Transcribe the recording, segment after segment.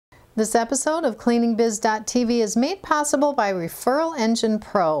This episode of CleaningBiz.tv is made possible by Referral Engine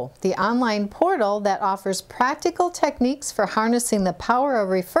Pro, the online portal that offers practical techniques for harnessing the power of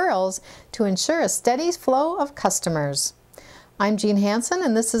referrals to ensure a steady flow of customers. I'm Jean Hansen,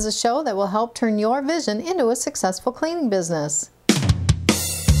 and this is a show that will help turn your vision into a successful cleaning business.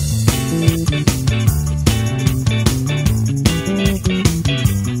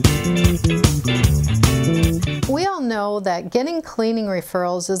 We all know that getting cleaning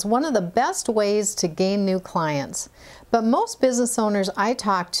referrals is one of the best ways to gain new clients. But most business owners I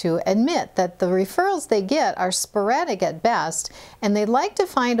talk to admit that the referrals they get are sporadic at best, and they'd like to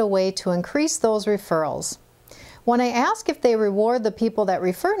find a way to increase those referrals. When I ask if they reward the people that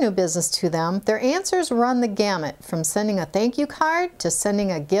refer new business to them, their answers run the gamut, from sending a thank you card, to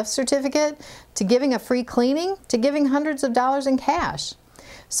sending a gift certificate, to giving a free cleaning, to giving hundreds of dollars in cash.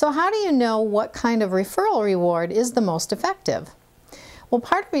 So how do you know what kind of referral reward is the most effective? Well,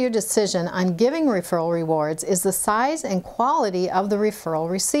 part of your decision on giving referral rewards is the size and quality of the referral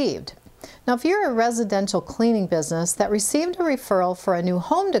received. Now, if you're a residential cleaning business that received a referral for a new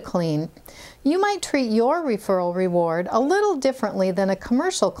home to clean, you might treat your referral reward a little differently than a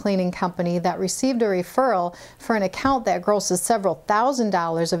commercial cleaning company that received a referral for an account that grosses several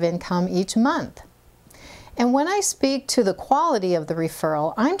 $1,000s of income each month. And when I speak to the quality of the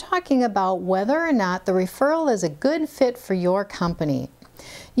referral, I'm talking about whether or not the referral is a good fit for your company.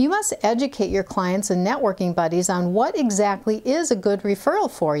 You must educate your clients and networking buddies on what exactly is a good referral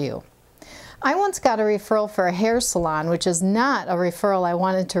for you. I once got a referral for a hair salon, which is not a referral I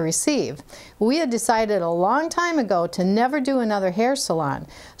wanted to receive. We had decided a long time ago to never do another hair salon,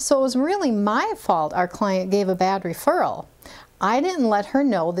 so it was really my fault our client gave a bad referral. I didn't let her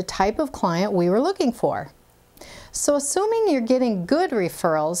know the type of client we were looking for. So assuming you're getting good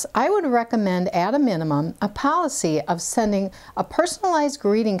referrals, I would recommend at a minimum a policy of sending a personalized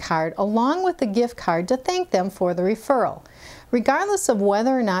greeting card along with the gift card to thank them for the referral, regardless of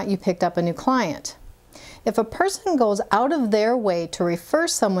whether or not you picked up a new client. If a person goes out of their way to refer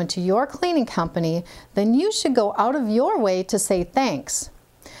someone to your cleaning company, then you should go out of your way to say thanks.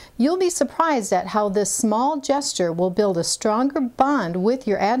 You'll be surprised at how this small gesture will build a stronger bond with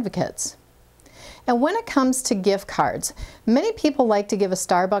your advocates. And when it comes to gift cards, many people like to give a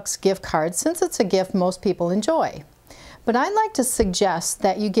Starbucks gift card since it's a gift most people enjoy. But I'd like to suggest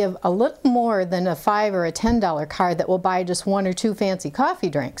that you give a little more than a $5 or a $10 card that will buy just one or two fancy coffee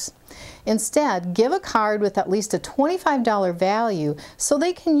drinks. Instead, give a card with at least a $25 value so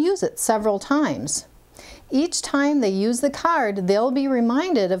they can use it several times. Each time they use the card, they'll be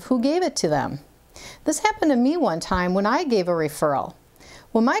reminded of who gave it to them. This happened to me one time when I gave a referral.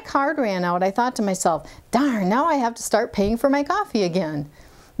 When my card ran out, I thought to myself, darn, now I have to start paying for my coffee again.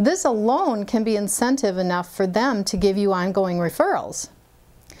 This alone can be incentive enough for them to give you ongoing referrals.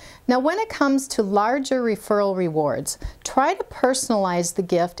 Now, when it comes to larger referral rewards, try to personalize the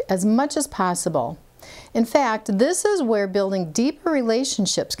gift as much as possible. In fact, this is where building deeper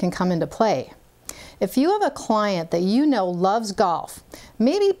relationships can come into play. If you have a client that you know loves golf,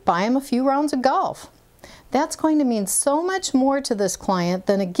 maybe buy him a few rounds of golf. That's going to mean so much more to this client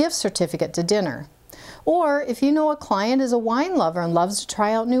than a gift certificate to dinner. Or if you know a client is a wine lover and loves to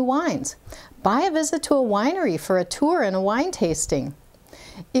try out new wines, buy a visit to a winery for a tour and a wine tasting.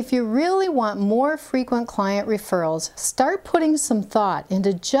 If you really want more frequent client referrals, start putting some thought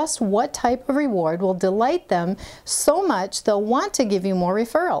into just what type of reward will delight them so much they'll want to give you more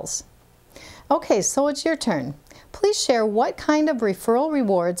referrals. Okay, so it's your turn. Please share what kind of referral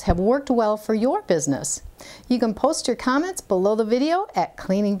rewards have worked well for your business. You can post your comments below the video at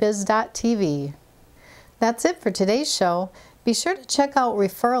CleaningBiz.tv. That's it for today's show. Be sure to check out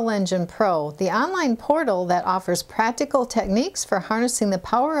Referral Engine Pro, the online portal that offers practical techniques for harnessing the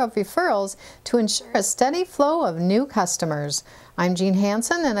power of referrals to ensure a steady flow of new customers. I'm Jean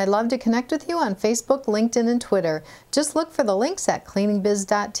Hansen, and I'd love to connect with you on Facebook, LinkedIn, and Twitter. Just look for the links at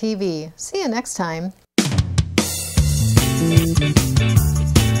CleaningBiz.tv. See you next time.